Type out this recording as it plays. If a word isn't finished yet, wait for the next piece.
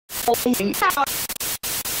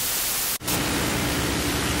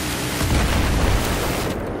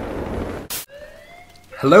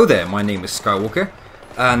Hello there, my name is Skywalker,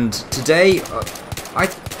 and today I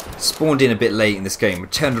spawned in a bit late in this game,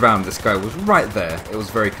 turned around and this guy was right there. It was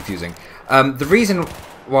very confusing. The reason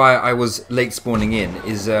why I was late spawning in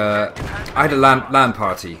is I had a LAN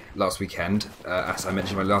party last weekend, as I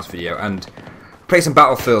mentioned in my last video, and played some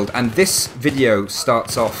Battlefield, and this video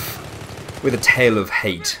starts off with a tale of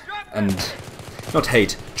hate, and not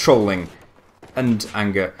hate, trolling and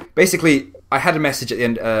anger. Basically, I had a message at the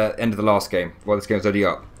end of the last game, while this game was already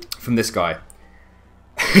up, from this guy,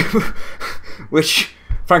 which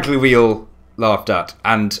frankly we all laughed at,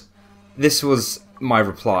 and this was my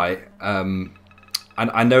reply. And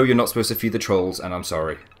I know you're not supposed to feed the trolls, and I'm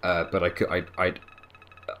sorry, but I couldn't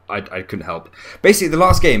help. Basically, the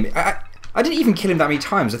last game, I didn't even kill him that many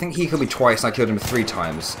times. I think he killed me twice, and I killed him 3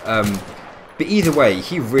 times. But either way,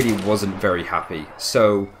 he really wasn't very happy.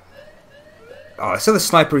 So. Oh, so the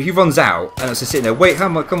sniper, he runs out, and it's just sitting there. Wait,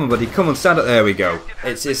 come on, buddy, come on, stand up. There we go.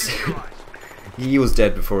 It's he was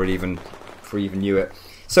dead before he even knew it.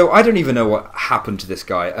 So I don't even know what happened to this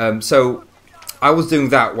guy. So I was doing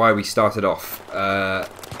that while we started off, and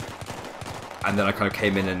then I kind of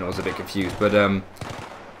came in and I was a bit confused. But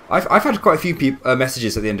I've had quite a few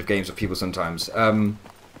messages at the end of games of people sometimes. I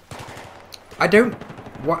don't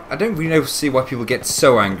really see why people get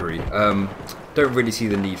so angry. Don't really see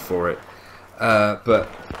the need for it. But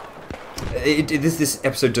this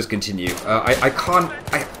episode does continue.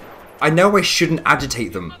 I know I shouldn't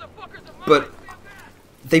agitate them, but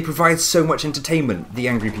they provide so much entertainment, the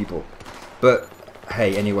angry people. But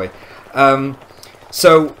hey, anyway.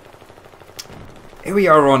 So here we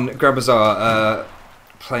are on Grand Bazaar,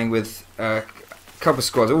 playing with a couple of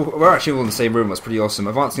squads. We're actually all in the same room. That's pretty awesome.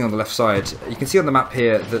 Advancing on the left side, you can see on the map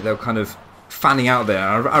here that they're kind of fanning out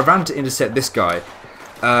there. I ran to intercept this guy.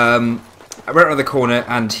 I ran around the corner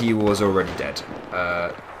and he was already dead.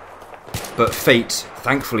 But fate,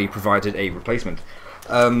 thankfully, provided a replacement.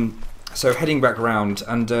 So heading back around,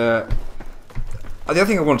 and the other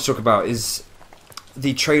thing I want to talk about is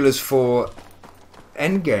the trailers for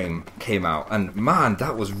Endgame came out, and man,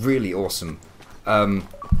 that was really awesome.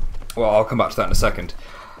 Well, I'll come back to that in a second.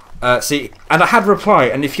 See, and I had a reply,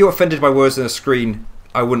 and if you're offended by words on the screen,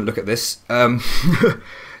 I wouldn't look at this.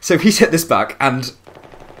 So he sent this back, and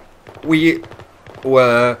we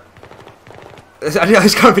were. I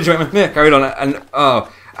just can't finish my carried on,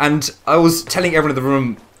 and I was telling everyone in the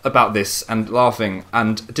room about this and laughing,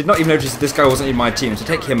 and did not even notice that this guy wasn't in my team. To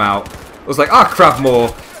take him out, I was like, crap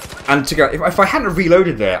more, and to go. If I hadn't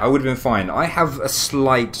reloaded there, I would have been fine. I have a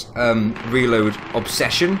slight reload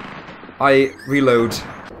obsession. I reload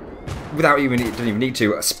without didn't even need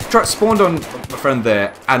to. Spawned on my friend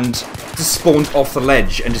there and just spawned off the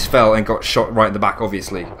ledge and just fell and got shot right in the back,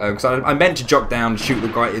 obviously. Because I meant to jog down, shoot the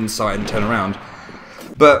guy inside and turn around.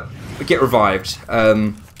 But we get revived.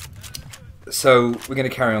 So we're going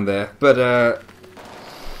to carry on there. But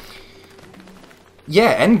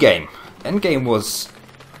yeah, Endgame. Endgame was...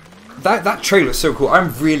 That trailer looks so cool.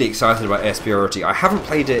 I'm really excited about Air Superiority. I haven't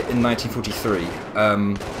played it in 1943.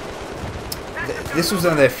 This was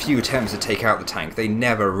one of their few attempts to take out the tank. They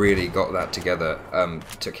never really got that together,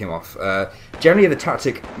 took him off. Generally the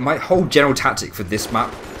tactic, my whole general tactic for this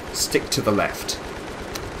map, stick to the left.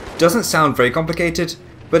 Doesn't sound very complicated,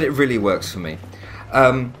 but it really works for me.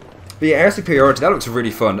 But yeah, Air Superiority, that looks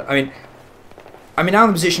really fun. I mean now I'm in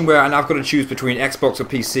a position where I've got to choose between Xbox or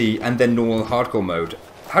PC and then normal hardcore mode.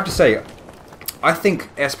 I have to say, I think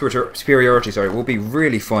Air Superiority, will be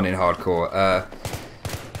really fun in hardcore.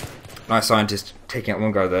 Nice scientist taking out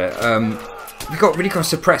one guy there. We got really kind of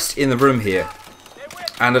suppressed in the room here,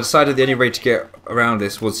 and I decided the only way to get around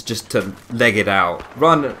this was just to leg it out,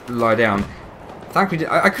 run, lie down. Thankfully,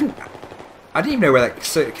 I couldn't. I didn't even know where that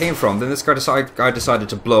came from. Then this guy decided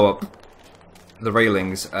to blow up the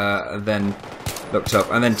railings, and then looked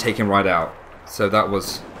up, and then take him right out. So that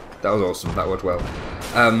was awesome. That worked well.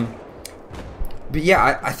 But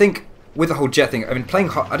yeah, I think with the whole jet thing, I mean, playing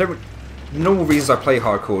the normal reasons I play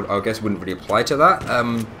hardcore, I guess, wouldn't really apply to that.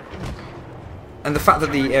 And the fact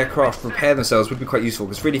that the aircraft repair themselves would be quite useful,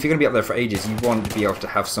 because really, if you're going to be up there for ages, you want to be able to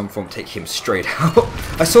have some form take him straight out.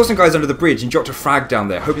 I saw some guys under the bridge and dropped a frag down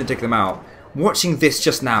there, hoping to take them out. Watching this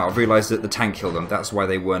just now, I've realised that the tank killed them. That's why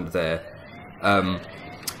they weren't there.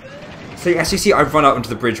 So as you see, I've run out onto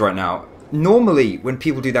the bridge right now. Normally, when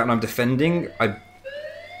people do that when I'm defending,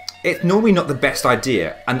 it's normally not the best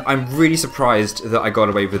idea, and I'm really surprised that I got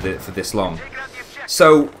away with it for this long.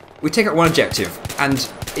 So we take out one objective, and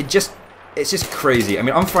it's just crazy. I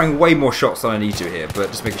mean, I'm firing way more shots than I need to here,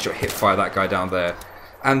 but just making sure I hit fire that guy down there.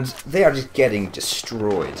 and they are just getting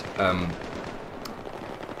destroyed.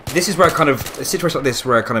 This is where I kind of, a situation like this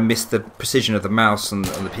where I kind of missed the precision of the mouse on the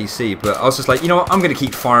PC, but I was just like, you know what, I'm going to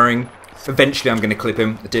keep firing. Eventually I'm going to clip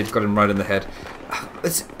him. I did, got him right in the head.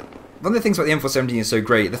 One of the things about the M417 is so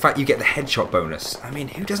great, the fact you get the headshot bonus. I mean,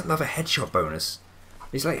 who doesn't love a headshot bonus?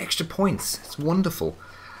 It's like extra points. It's wonderful.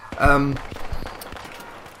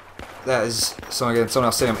 That is someone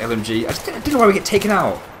else saying I'm LMG. I didn't know why we get taken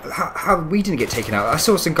out. How we didn't get taken out. I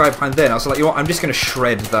saw some guy behind there and I was like, you know what, I'm just going to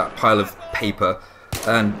shred that pile of paper.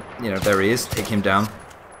 And, you know, there he is. Take him down.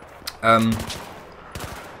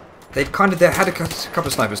 They had a couple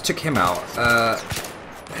of snipers. Took him out.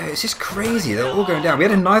 It's just crazy. They're all going down. We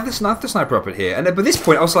had another sniper up in here. And by this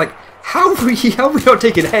point, I was like, how are we not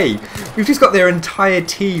taking A? We've just got their entire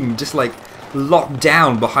team just, like, locked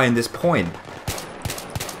down behind this point.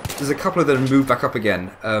 There's a couple of them moved back up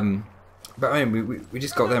again. But I mean, we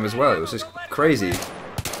just got them as well. It was just crazy.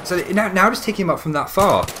 So now just taking him up from that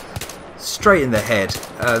far. Straight in the head.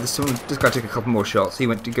 This guy took a couple more shots. He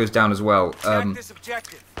goes down as well.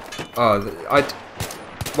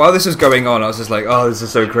 While this was going on, I was just like, oh, this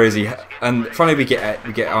is so crazy. And finally, we get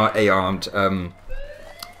A armed.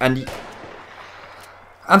 And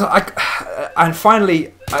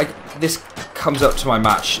finally, this comes up to my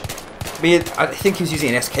match. I think he was using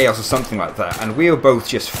an SKS or something like that, and we were both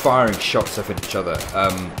just firing shots off at each other.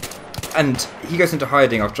 And he goes into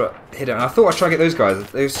hiding after I hit him, and I thought I'd try and get those guys.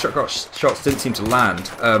 Those shots didn't seem to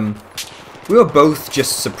land. We were both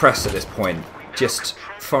just suppressed at this point, just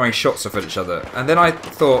firing shots off at each other. And then I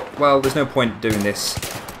thought, well, there's no point doing this.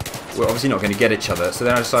 We're obviously not going to get each other. So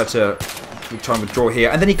then I decided to try and withdraw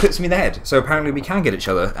here, and then he clips me in the head. So apparently we can get each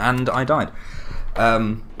other, and I died.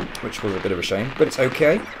 Which was a bit of a shame, but it's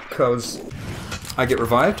okay, because I get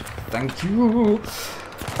revived. Thank you.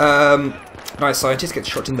 Nice scientist gets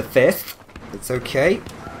shot in the fifth. It's okay.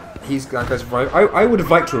 That guy's revived. I would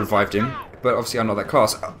have liked to have revived him, but obviously I'm not that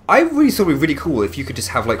class. I really thought it would be really cool if you could just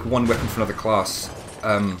have like one weapon from another class.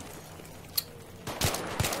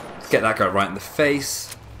 Get that guy right in the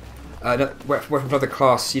face. Weapon from another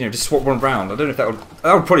class, you know, just swap one round. I don't know if that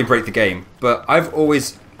would probably break the game, but I've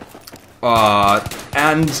always...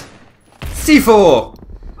 and C4!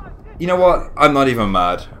 You know what? I'm not even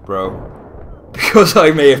mad, bro. Because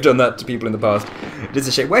I may have done that to people in the past. It is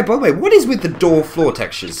a shame. Wait, by the way, what is with the door floor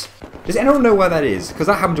textures? Does anyone know why that is? Because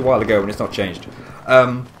that happened a while ago and it's not changed.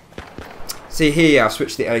 See here, I've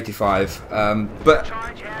switched to the L85. But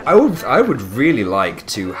I would really like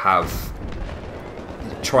to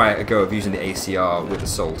try a go of using the ACR with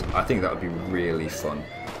Assault. I think that would be really fun.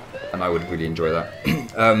 And I would really enjoy that.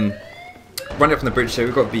 Running up on the bridge here,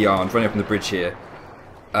 we've got B armed, running up on the bridge here.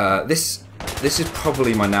 This is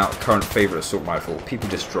probably my current favourite assault rifle. People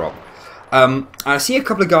just drop. I see a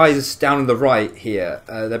couple of guys down on the right here.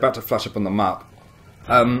 They're about to flash up on the map.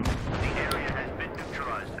 I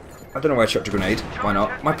don't know where I chucked a grenade. Why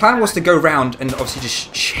not? My plan was to go round and obviously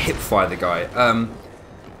just hip fire the guy.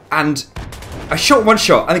 And I shot one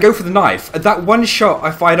shot and I go for the knife. And that one shot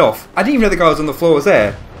I fired off, I didn't even know the guy was on the floor was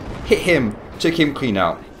there. Hit him, took him clean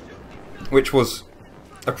out. Which was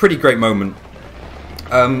a pretty great moment.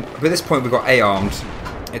 But at this point we've got A armed.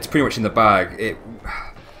 It's pretty much in the bag.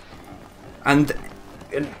 And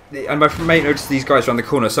my mate noticed these guys around the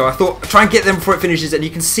corner, so I thought try and get them before it finishes. And you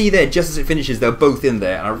can see there, just as it finishes, they're both in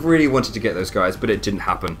there. And I really wanted to get those guys, but it didn't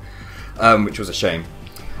happen, which was a shame.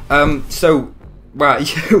 So, wow,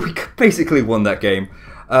 we basically won that game.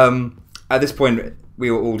 At this point, we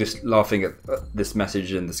were all just laughing at this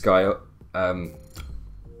message in the sky. And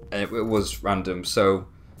it was random, so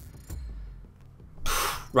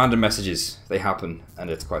random messages, they happen, and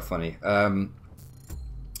it's quite funny.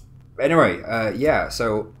 Anyway, yeah,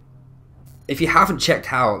 so if you haven't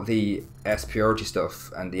checked out the superiority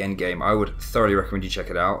stuff and the end game, I would thoroughly recommend you check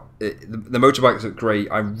it out. The motorbikes look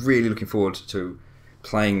great. I'm really looking forward to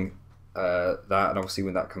playing that, and obviously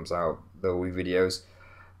when that comes out, there will be videos.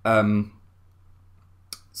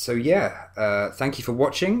 So yeah, thank you for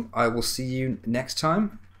watching. I will see you next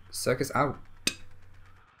time. Circus out.